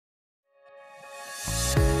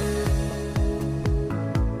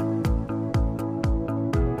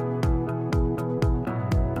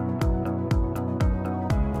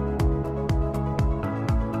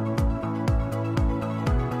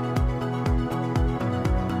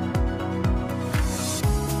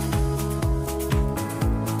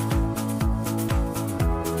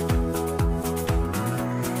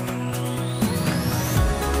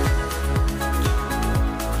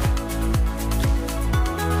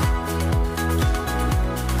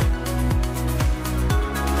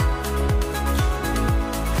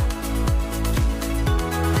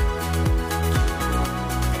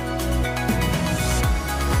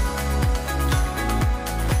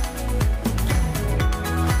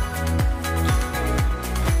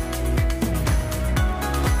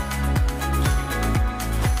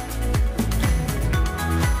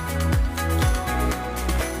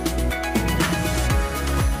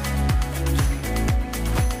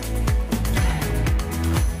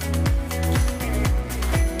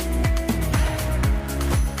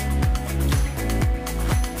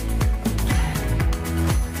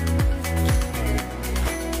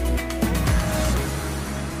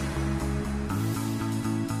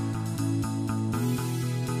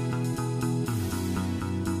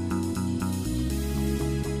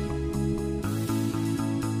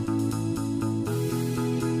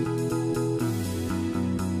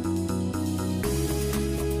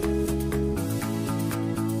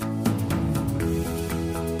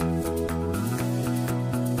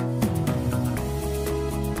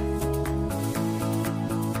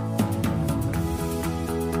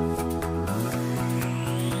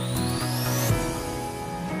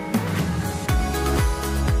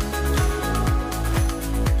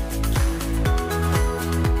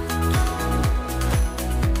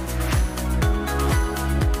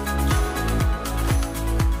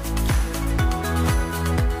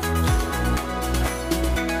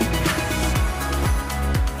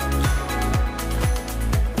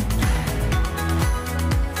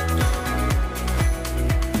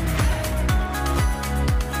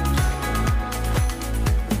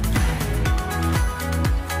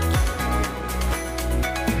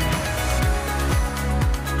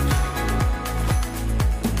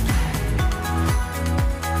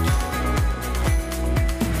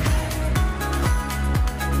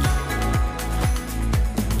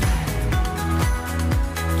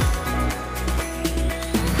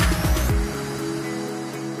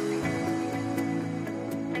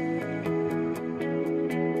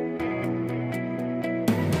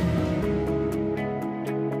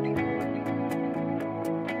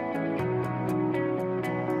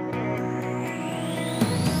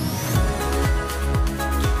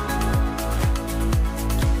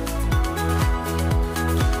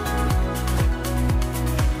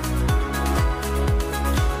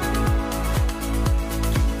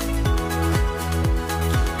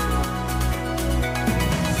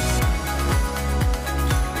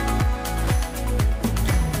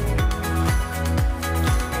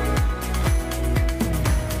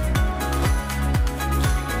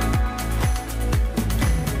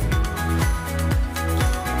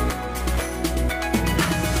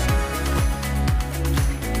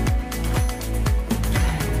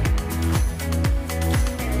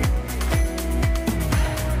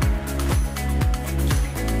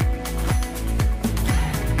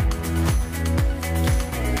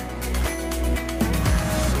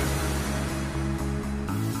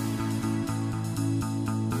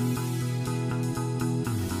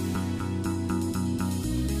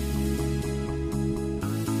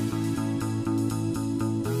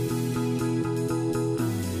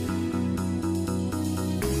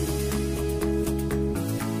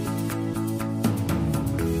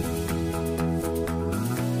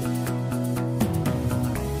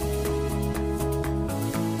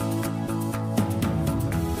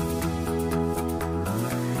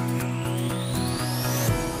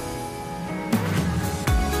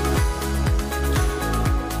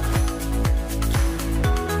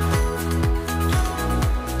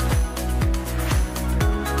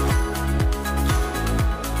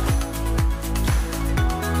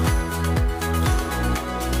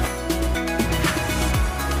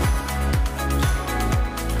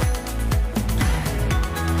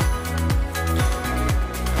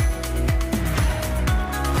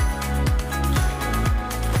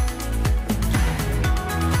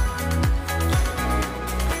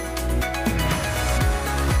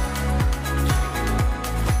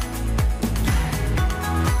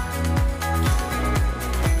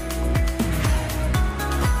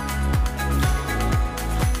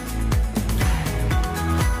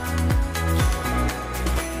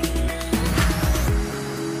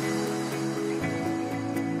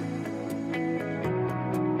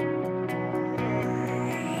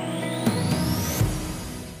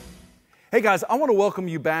Hey guys, I want to welcome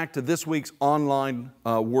you back to this week's online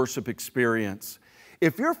worship experience.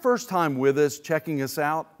 If you're first time with us, checking us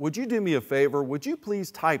out, would you do me a favor? Would you please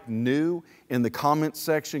type new in the comments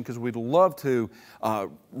section, because we'd love to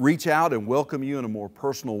reach out and welcome you in a more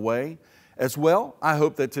personal way. As well, I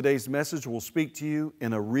hope that today's message will speak to you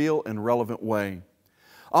in a real and relevant way.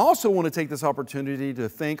 I also want to take this opportunity to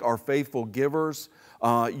thank our faithful givers.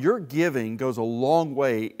 Your giving goes a long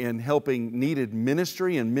way in helping needed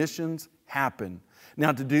ministry and missions happen.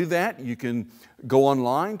 Now, to do that, you can go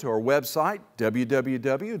online to our website,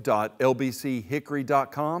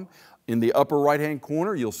 www.lbchickory.com. In the upper right-hand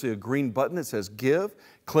corner, you'll see a green button that says Give.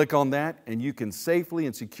 Click on that, and you can safely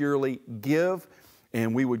and securely give,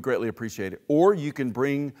 and we would greatly appreciate it. Or you can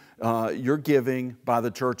bring your giving by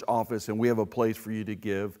the church office, and we have a place for you to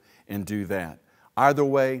give and do that. Either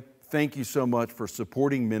way, thank you so much for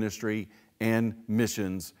supporting ministry and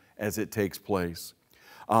missions as it takes place.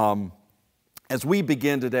 As we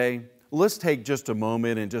begin today, let's take just a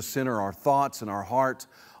moment and just center our thoughts and our hearts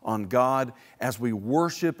on God as we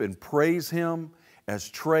worship and praise Him, as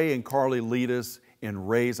Trey and Carly lead us in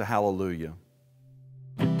Raise a Hallelujah.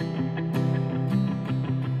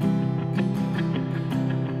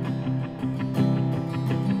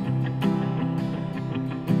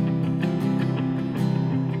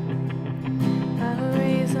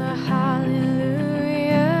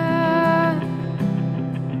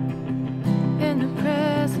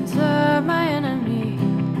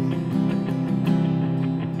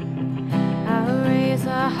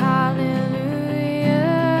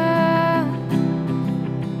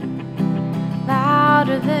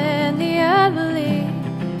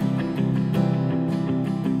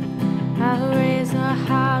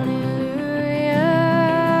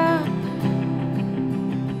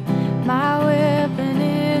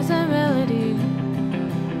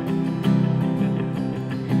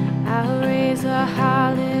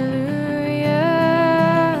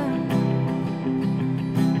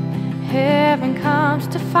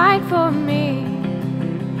 To fight for me,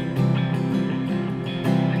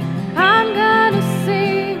 I'm gonna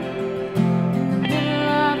sing in the middle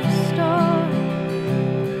of the storm,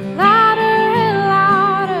 louder and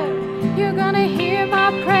louder. You're gonna hear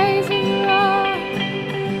my praises roar.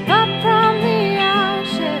 Up from the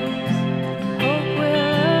ashes, hope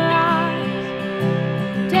will arise.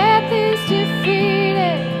 Death is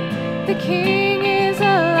defeated, the King is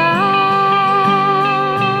alive.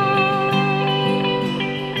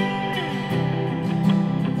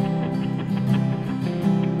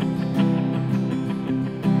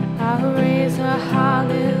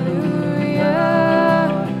 Hallelujah,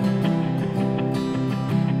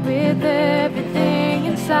 with everything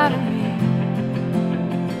inside of me,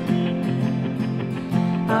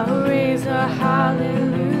 I will raise a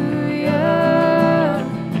hallelujah.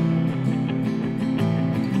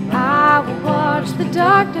 I will watch the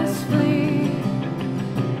darkness flee.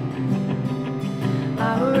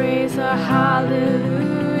 I will raise a hallelujah.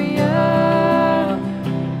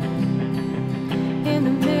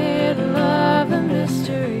 Of a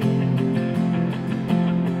mystery,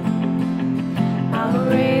 I'll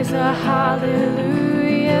raise a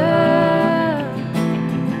hallelujah.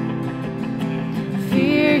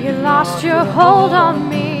 Fear you lost your hold on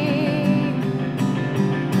me.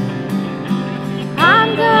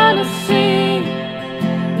 I'm gonna sing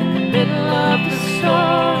in the middle of the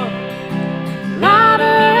storm, louder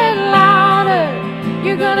and louder.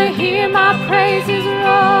 You're gonna hear my praises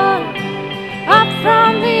roar. Up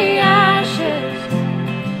from the ashes,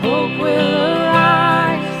 hope will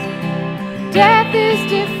arise. Death is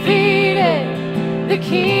defeated, the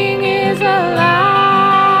King is alive.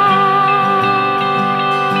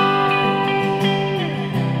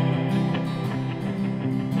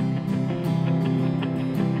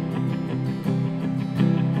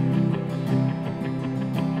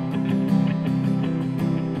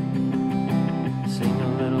 Sing a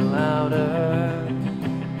little louder.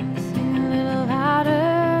 Sing a little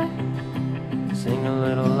louder. Sing a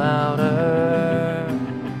little louder.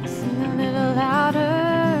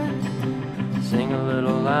 Sing a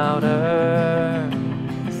little louder.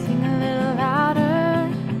 Sing a little louder.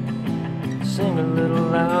 Sing a little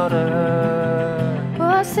louder.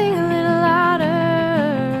 Oh, sing a little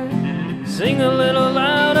louder. Sing a little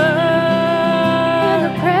louder. In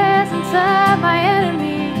the presence of my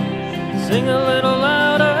enemies. Sing a little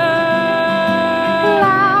louder.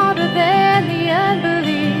 Louder than the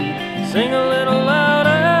unbelief. Sing a little louder.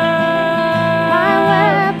 My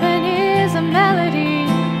weapon is a melody.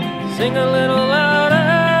 Sing a little louder.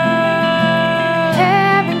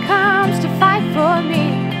 Heaven comes to fight for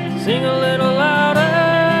me. Sing a little louder.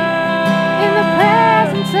 In the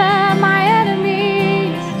presence of my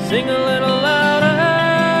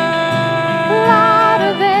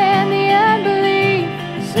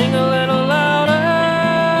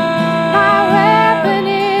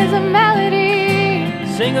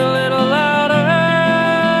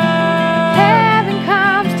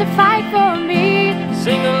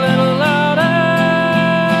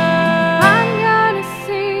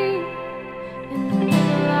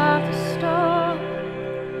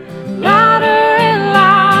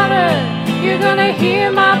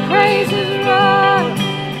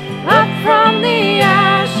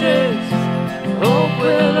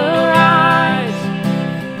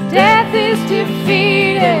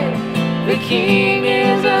King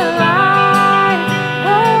is alive.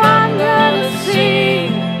 Oh, I'm gonna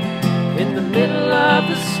sing in the middle of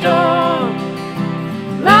the storm.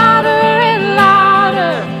 louder and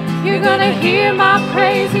louder. You're gonna hear my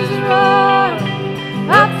praises roar.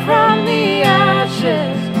 Up from the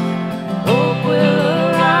ashes, Hope will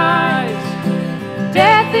arise.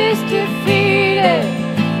 death is defeated.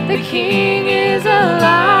 The King is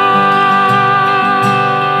alive.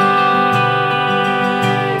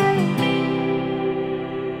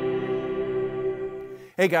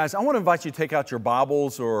 Hey guys, I want to invite you to take out your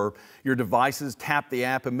Bibles or your devices, tap the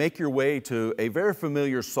app, and make your way to a very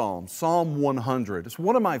familiar psalm, Psalm 100. It's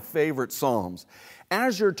one of my favorite psalms.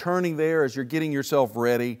 As you're turning there, as you're getting yourself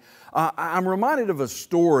ready, I'm reminded of a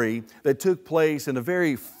story that took place in a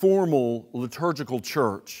very formal liturgical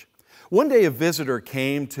church. One day a visitor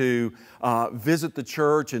came to visit the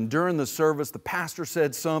church, and during the service the pastor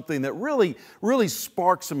said something that really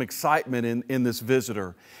sparked some excitement in this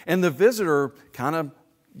visitor. And the visitor kind of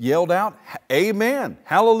yelled out, "Amen,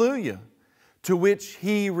 hallelujah," to which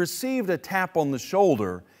he received a tap on the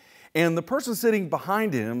shoulder. And the person sitting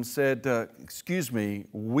behind him said, "Excuse me,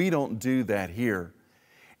 we don't do that here."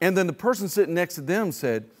 And then the person sitting next to them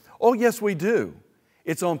said, "Oh yes, we do.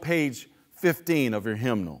 It's on page 15 of your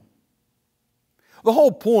hymnal." The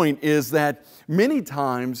whole point is that many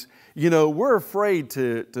times, we're afraid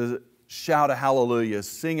to shout a hallelujah,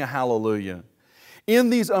 sing a hallelujah.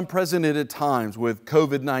 In these unprecedented times with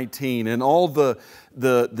COVID-19 and all the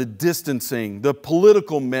distancing, the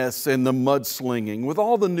political mess and the mudslinging, with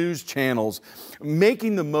all the news channels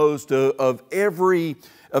making the most of every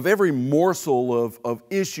morsel of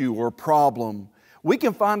issue or problem, we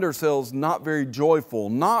can find ourselves not very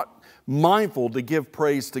joyful, not mindful to give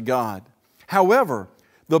praise to God. However,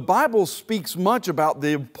 the Bible speaks much about the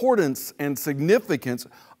importance and significance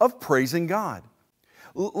of praising God.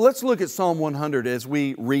 Let's look at Psalm 100 as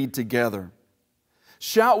we read together.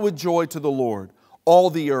 "Shout with joy to the Lord, all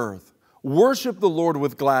the earth. Worship the Lord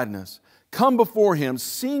with gladness. Come before Him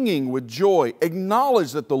singing with joy.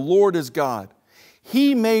 Acknowledge that the Lord is God.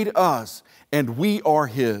 He made us, and we are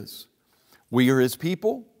His. We are His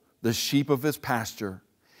people, the sheep of His pasture.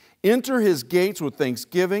 Enter His gates with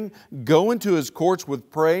thanksgiving. Go into His courts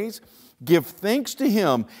with praise. Give thanks to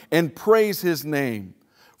Him and praise His name.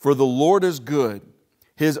 For the Lord is good.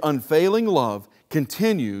 His unfailing love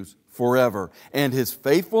continues forever, and His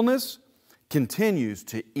faithfulness continues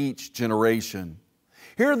to each generation."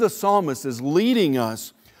 Here the psalmist is leading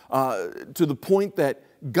us to the point that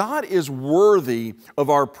God is worthy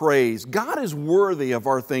of our praise. God is worthy of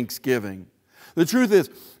our thanksgiving. The truth is,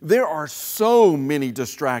 there are so many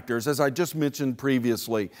distractors, as I just mentioned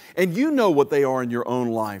previously, and you know what they are in your own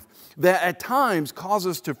life, that at times cause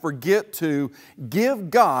us to forget to give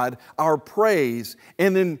God our praise.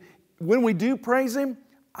 And then when we do praise Him,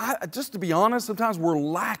 just to be honest, sometimes we're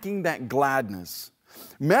lacking that gladness.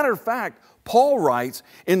 Matter of fact, Paul writes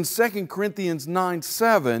in 2 Corinthians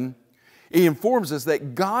 9:7, he informs us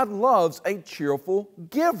that God loves a cheerful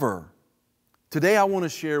giver. Today I want to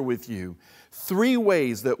share with you 3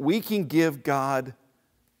 ways that we can give God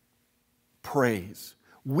praise.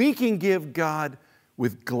 We can give God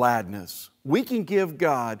with gladness. We can give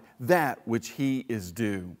God that which He is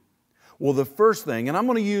due. Well, the first thing, and I'm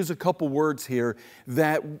going to use a couple words here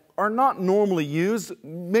that are not normally used.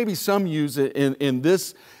 Maybe some use it in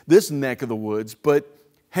this neck of the woods, but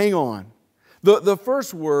hang on. The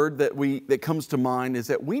first word that comes to mind is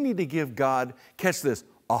that we need to give God, catch this,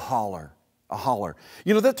 a holler. A holler.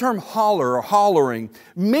 That term holler or hollering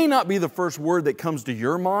may not be the first word that comes to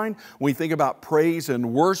your mind when we think about praise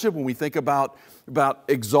and worship, when we think about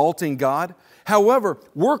exalting God. However,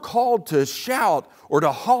 we're called to shout or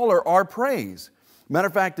to holler our praise. Matter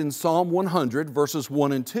of fact, in Psalm 100, verses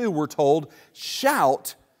 1 and 2, we're told,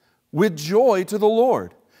 "Shout with joy to the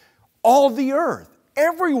Lord. All the earth."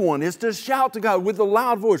 Everyone is to shout to God with a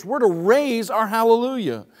loud voice. We're to raise our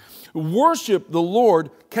hallelujah. Worship the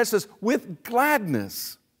Lord, catch this, with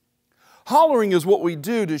gladness. Hollering is what we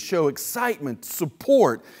do to show excitement,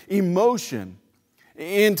 support, emotion.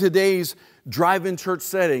 In today's drive-in church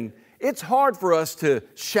setting, it's hard for us to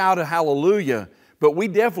shout a hallelujah, but we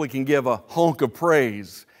definitely can give a honk of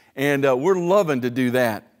praise, and we're loving to do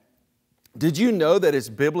that. Did you know that it's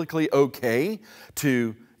biblically okay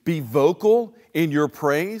to be vocal in your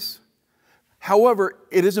praise? However,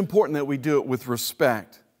 it is important that we do it with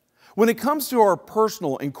respect. When it comes to our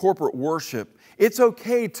personal and corporate worship, it's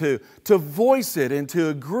okay to voice it and to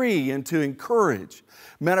agree and to encourage.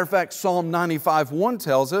 Matter of fact, Psalm 95:1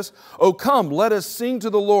 tells us, "Oh, come, let us sing to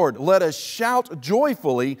the Lord. Let us shout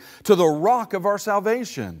joyfully to the rock of our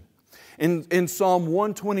salvation." In Psalm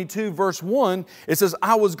 122, verse 1, it says,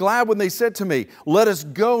 I was glad when they said to me, let us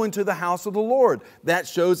go into the house of the Lord. That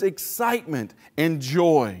shows excitement and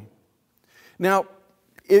joy. Now,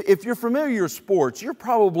 if you're familiar with sports, you're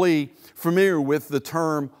probably familiar with the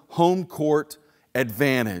term home court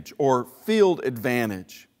advantage or field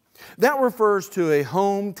advantage. That refers to a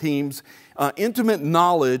home team's intimate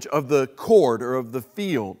knowledge of the court or of the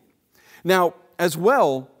field. Now, as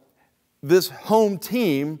well, this home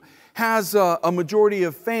team has a majority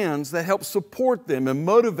of fans that help support them and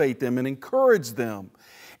motivate them and encourage them.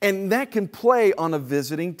 And that can play on a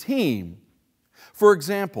visiting team. For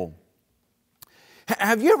example,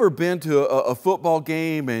 have you ever been to a football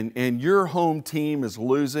game and your home team is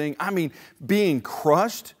losing? I mean, being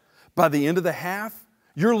crushed by the end of the half?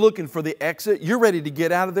 You're looking for the exit. You're ready to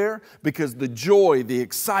get out of there because the joy, the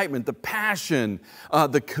excitement, the passion,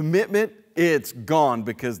 the commitment, it's gone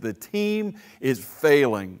because the team is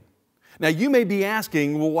failing. Now, you may be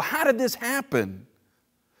asking, well, how did this happen?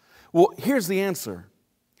 Well, here's the answer.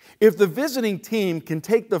 If the visiting team can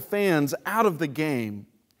take the fans out of the game,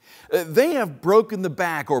 they have broken the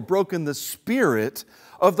back or broken the spirit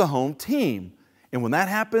of the home team. And when that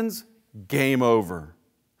happens, game over.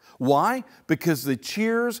 Why? Because the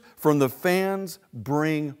cheers from the fans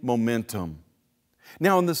bring momentum.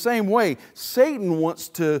 Now, in the same way, Satan wants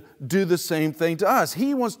to do the same thing to us.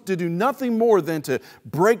 He wants to do nothing more than to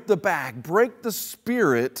break the back, break the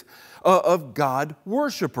spirit of God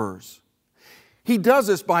worshipers. He does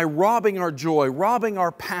this by robbing our joy, robbing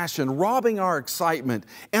our passion, robbing our excitement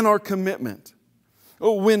and our commitment.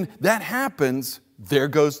 When that happens, there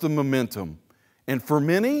goes the momentum. And for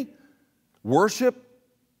many, worship,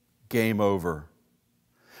 game over.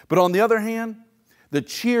 But on the other hand, the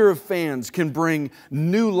cheer of fans can bring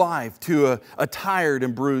new life to a tired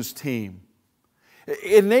and bruised team.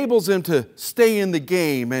 It enables them to stay in the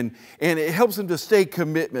game and it helps them to stay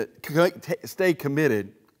committed,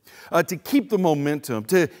 to keep the momentum,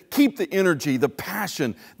 to keep the energy, the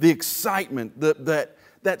passion, the excitement,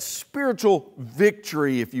 that spiritual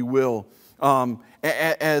victory, if you will,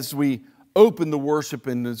 as we open the worship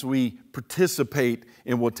and as we participate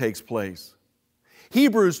in what takes place.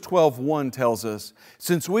 Hebrews 12:1 tells us,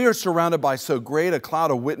 since we are surrounded by so great a cloud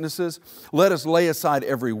of witnesses, let us lay aside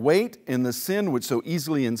every weight and the sin which so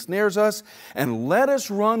easily ensnares us, and let us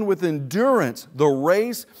run with endurance the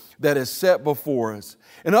race that is set before us.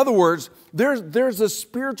 In other words, there's a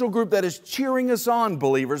spiritual group that is cheering us on,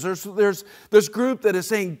 believers. There's this group that is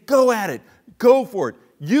saying, go at it, go for it,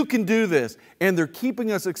 you can do this. And they're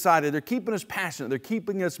keeping us excited, they're keeping us passionate, they're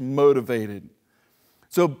keeping us motivated.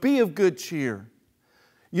 So be of good cheer.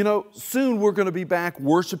 You know, soon we're going to be back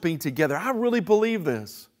worshiping together. I really believe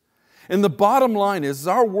this. And the bottom line is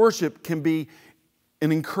our worship can be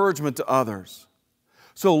an encouragement to others.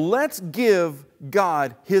 So let's give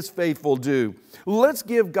God His faithful due. Let's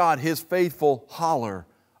give God His faithful holler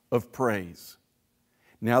of praise.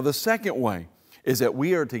 Now the second way is that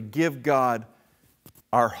we are to give God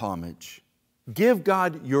our homage. Give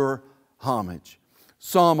God your homage.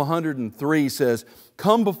 Psalm 103 says,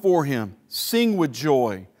 come before Him, sing with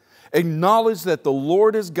joy. Acknowledge that the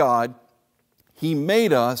Lord is God. He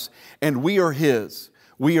made us and we are His.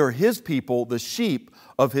 We are His people, the sheep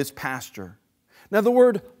of His pasture. Now the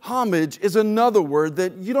word homage is another word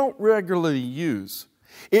that you don't regularly use.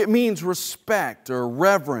 It means respect or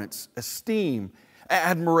reverence, esteem,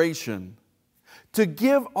 admiration. To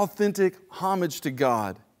give authentic homage to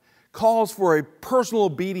God calls for a personal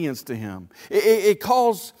obedience to Him. It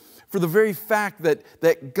calls for the very fact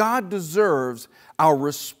that God deserves our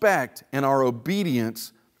respect and our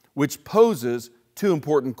obedience, which poses two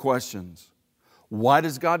important questions. Why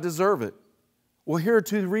does God deserve it? Well, here are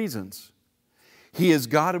two reasons. He is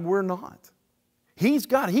God and we're not. He's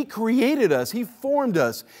God. He created us. He formed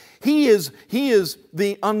us. He is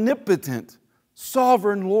the omnipotent,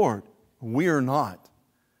 sovereign Lord. We are not.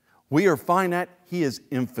 We are finite. He is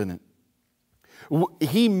infinite.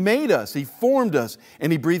 He made us, He formed us,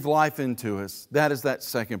 and He breathed life into us. That is that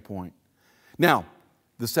second point. Now,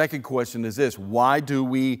 the second question is this: why do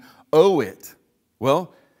we owe it?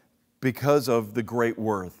 Well, because of the great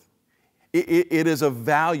worth. It is of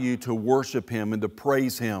value to worship Him and to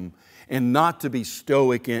praise Him and not to be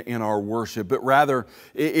stoic in our worship, but rather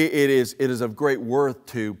it is of great worth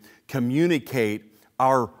to communicate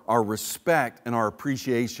our respect and our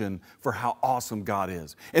appreciation for how awesome God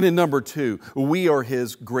is. And in number two, we are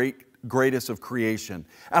His greatest of creation.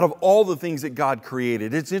 Out of all the things that God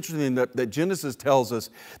created, it's interesting that Genesis tells us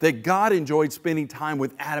that God enjoyed spending time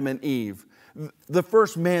with Adam and Eve. The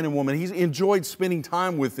first man and woman, He enjoyed spending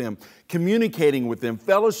time with them, communicating with them,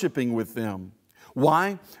 fellowshipping with them.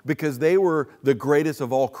 Why? Because they were the greatest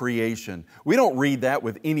of all creation. We don't read that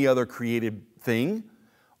with any other created thing,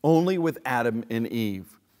 only with Adam and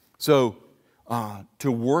Eve. So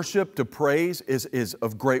to worship, to praise is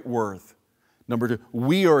of great worth. Number 2,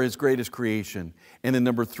 we are His greatest creation. And then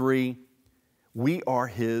number 3, we are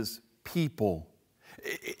His people.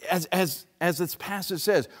 As this passage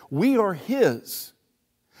says, we are His.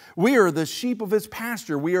 We are the sheep of His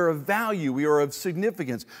pasture. We are of value. We are of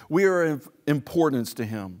significance. We are of importance to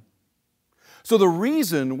Him. So the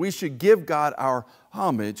reason we should give God our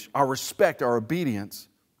homage, our respect, our obedience,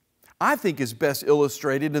 I think is best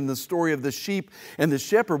illustrated in the story of the sheep and the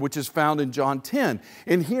shepherd, which is found in John 10.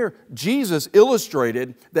 And here, Jesus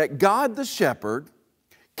illustrated that God the shepherd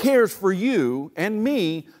cares for you and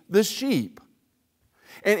me, the sheep.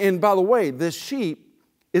 And by the way, this sheep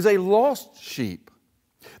is a lost sheep.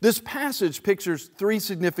 This passage pictures 3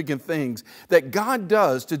 significant things that God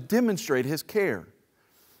does to demonstrate His care.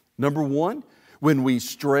 Number 1, when we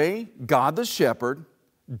stray, God the shepherd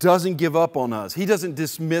doesn't give up on us. He doesn't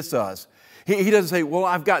dismiss us. He doesn't say, well,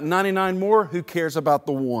 I've got 99 more, who cares about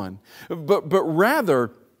the one? But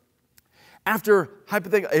rather, after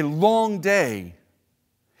hypothetically a long day,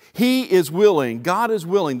 He is willing, God is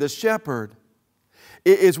willing, the shepherd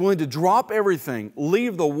is willing to drop everything,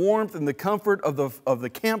 leave the warmth and the comfort of the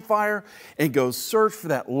campfire, and go search for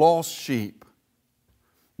that lost sheep.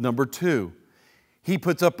 Number 2, He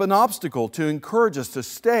puts up an obstacle to encourage us to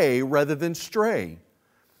stay rather than stray.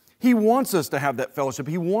 He wants us to have that fellowship.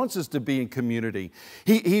 He wants us to be in community.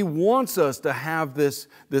 He wants us to have this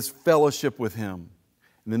fellowship with Him.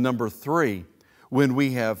 And then number 3, when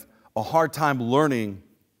we have a hard time learning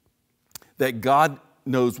that God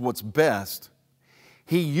knows what's best,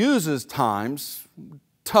 He uses times,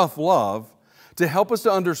 tough love, to help us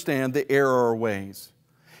to understand the error of our ways.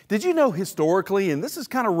 Did you know historically, and this is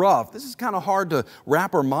kind of rough, this is kind of hard to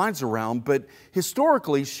wrap our minds around, but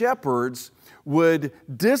historically shepherds would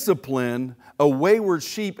discipline a wayward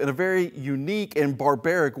sheep in a very unique and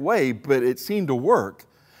barbaric way, but it seemed to work.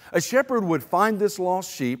 A shepherd would find this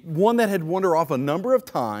lost sheep, one that had wandered off a number of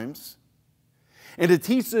times, and to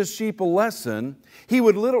teach this sheep a lesson, he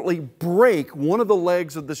would literally break one of the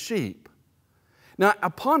legs of the sheep. Now,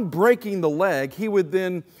 upon breaking the leg, he would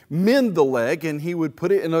then mend the leg and he would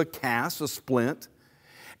put it in a cast, a splint.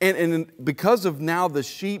 And because of now the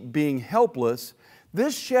sheep being helpless,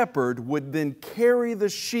 this shepherd would then carry the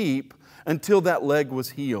sheep until that leg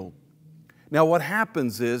was healed. Now, what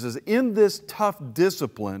happens is in this tough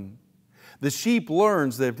discipline, the sheep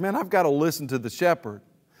learns that, man, I've got to listen to the shepherd.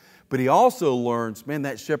 But he also learns, man,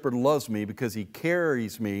 that shepherd loves me because he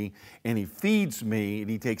carries me and he feeds me and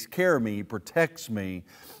he takes care of me, he protects me.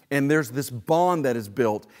 And there's this bond that is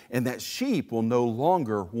built, and that sheep will no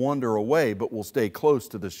longer wander away but will stay close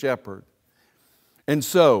to the shepherd. And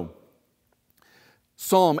so,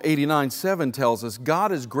 Psalm 89:7 tells us,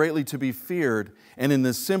 God is greatly to be feared and in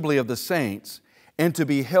the assembly of the saints, and to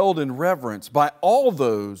be held in reverence by all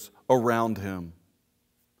those around Him.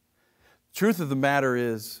 Truth of the matter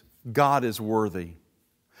is, God is worthy.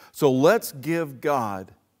 So let's give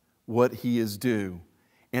God what He is due,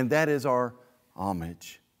 and that is our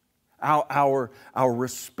homage, our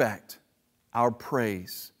respect, our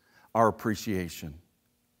praise, our appreciation,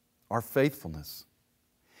 our faithfulness.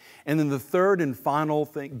 And then the third and final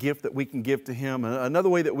gift that we can give to Him, another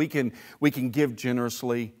way that we can give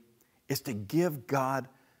generously, is to give God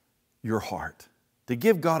your heart, to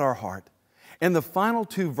give God our heart. And the final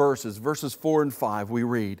 2 verses, verses 4 and 5, we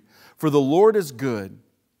read, "For the Lord is good,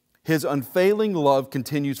 His unfailing love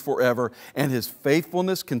continues forever, and His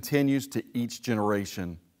faithfulness continues to each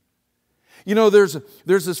generation." You know, there's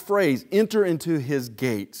this phrase, enter into His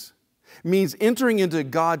gates. It means entering into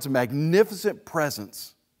God's magnificent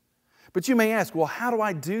presence. But you may ask, well, how do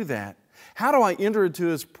I do that? How do I enter into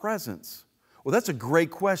His presence? Well, that's a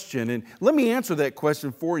great question, and let me answer that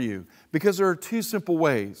question for you, because there are 2 simple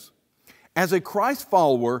ways. As a Christ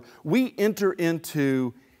follower, we enter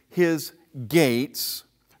into His gates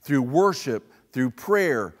through worship, through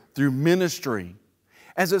prayer, through ministry.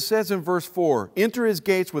 As it says in verse 4, enter His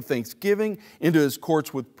gates with thanksgiving, into His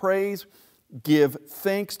courts with praise, give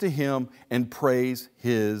thanks to Him and praise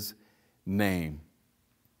His name.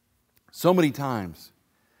 So many times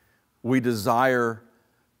we desire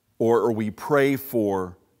or we pray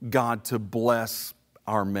for God to bless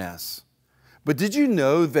our mess. But did you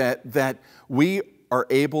know that we are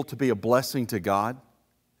able to be a blessing to God?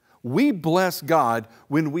 We bless God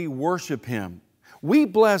when we worship Him. We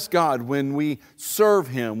bless God when we serve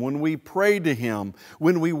Him, when we pray to Him,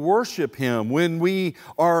 when we worship Him, when we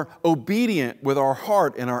are obedient with our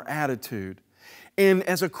heart and our attitude. And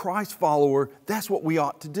as a Christ follower, that's what we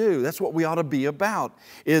ought to do. That's what we ought to be about,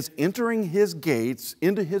 is entering His gates,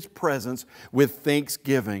 into His presence with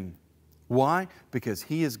thanksgiving. Why? Because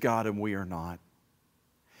He is God and we are not.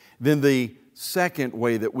 Then the second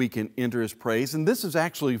way that we can enter His praise, and this is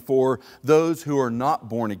actually for those who are not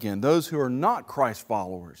born again, those who are not Christ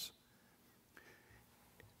followers.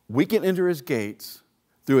 We can enter His gates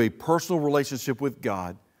through a personal relationship with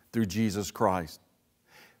God through Jesus Christ.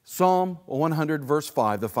 Psalm 100 verse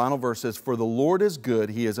 5, the final verse says, "For the Lord is good,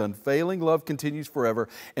 His unfailing love continues forever,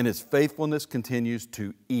 and His faithfulness continues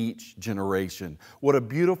to each generation." What a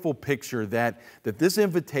beautiful picture that this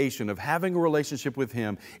invitation of having a relationship with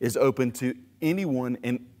Him is open to anyone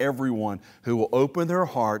and everyone who will open their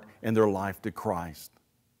heart and their life to Christ.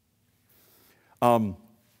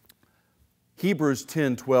 Hebrews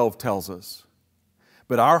 10:12 tells us,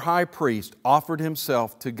 "But our high priest offered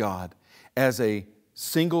himself to God as a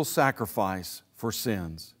single sacrifice for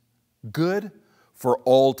sins, good for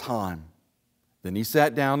all time. Then He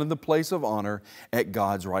sat down in the place of honor at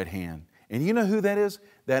God's right hand." And you know who that is?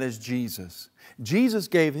 That is Jesus. Jesus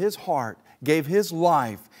gave His heart, gave His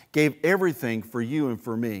life, gave everything for you and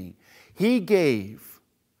for me. He gave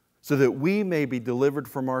so that we may be delivered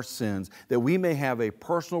from our sins, that we may have a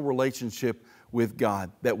personal relationship with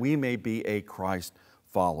God, that we may be a Christ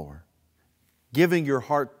follower. Giving your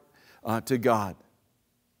heart to God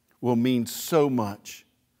will mean so much.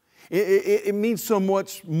 It means so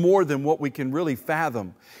much more than what we can really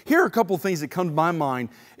fathom. Here are a couple of things that come to my mind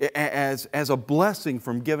as a blessing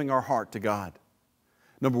from giving our heart to God.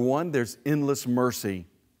 Number one, there's endless mercy.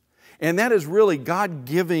 And that is really God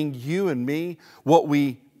giving you and me what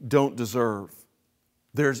we don't deserve.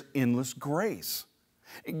 There's endless grace.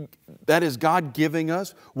 That is God giving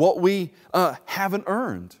us what we haven't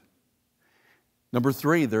earned. Number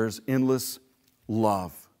three, there's endless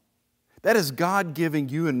love. That is God giving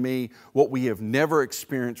you and me what we have never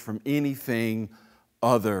experienced from anything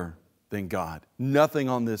other than God. Nothing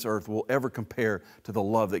on this earth will ever compare to the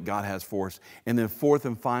love that God has for us. And then fourth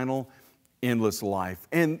and final, endless life.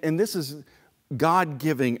 And this is God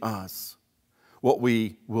giving us what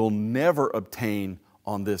we will never obtain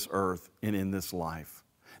on this earth and in this life.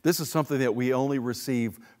 This is something that we only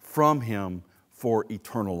receive from Him for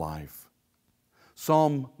eternal life.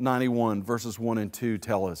 Psalm 91 verses 1 and 2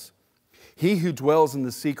 tell us, "He who dwells in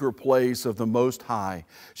the secret place of the Most High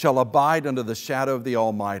shall abide under the shadow of the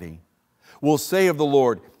Almighty. Will say of the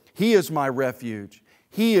Lord, He is my refuge.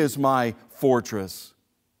 He is my fortress,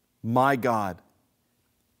 my God.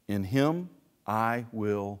 In Him I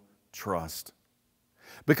will trust."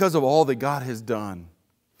 Because of all that God has done,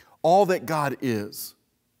 all that God is,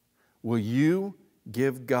 will you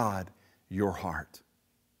give God your heart?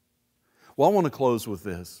 Well, I want to close with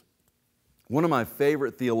this. One of my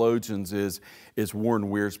favorite theologians is Warren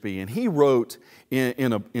Wiersbe, and he wrote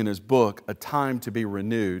in his book, A Time to be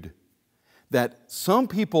Renewed, that some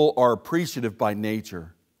people are appreciative by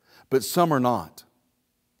nature, but some are not.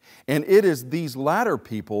 And it is these latter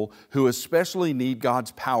people who especially need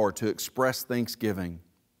God's power to express thanksgiving.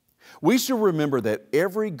 We should remember that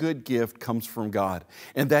every good gift comes from God,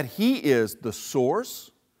 and that He is the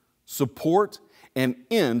source, support, and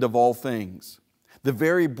end of all things. The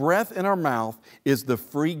very breath in our mouth is the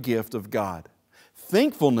free gift of God.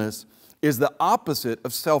 Thankfulness is the opposite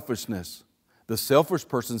of selfishness. The selfish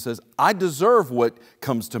person says, "I deserve what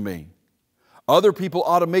comes to me. Other people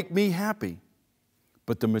ought to make me happy."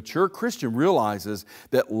 But the mature Christian realizes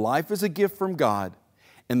that life is a gift from God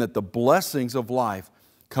and that the blessings of life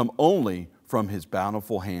come only from His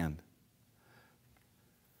bountiful hand.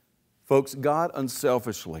 Folks, God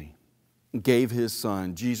unselfishly gave His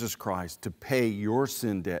Son, Jesus Christ, to pay your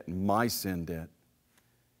sin debt and my sin debt.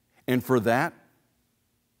 And for that,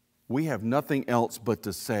 we have nothing else but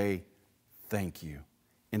to say thank you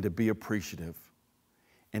and to be appreciative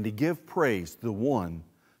and to give praise to the one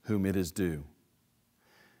whom it is due.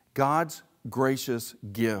 God's gracious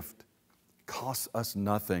gift costs us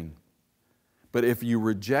nothing, but if you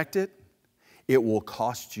reject it, it will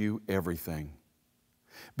cost you everything.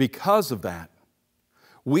 Because of that,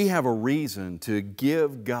 we have a reason to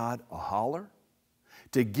give God a holler,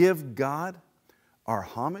 to give God our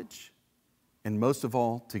homage, and most of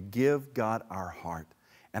all, to give God our heart.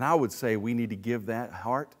 And I would say we need to give that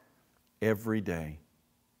heart every day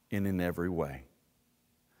and in every way.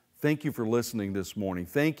 Thank you for listening this morning.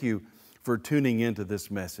 Thank you for tuning into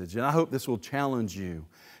this message. And I hope this will challenge you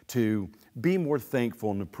to be more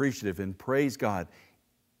thankful and appreciative and praise God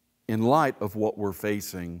in light of what we're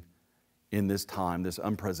facing in this time, this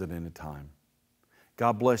unprecedented time.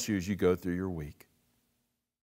 God bless you as you go through your week.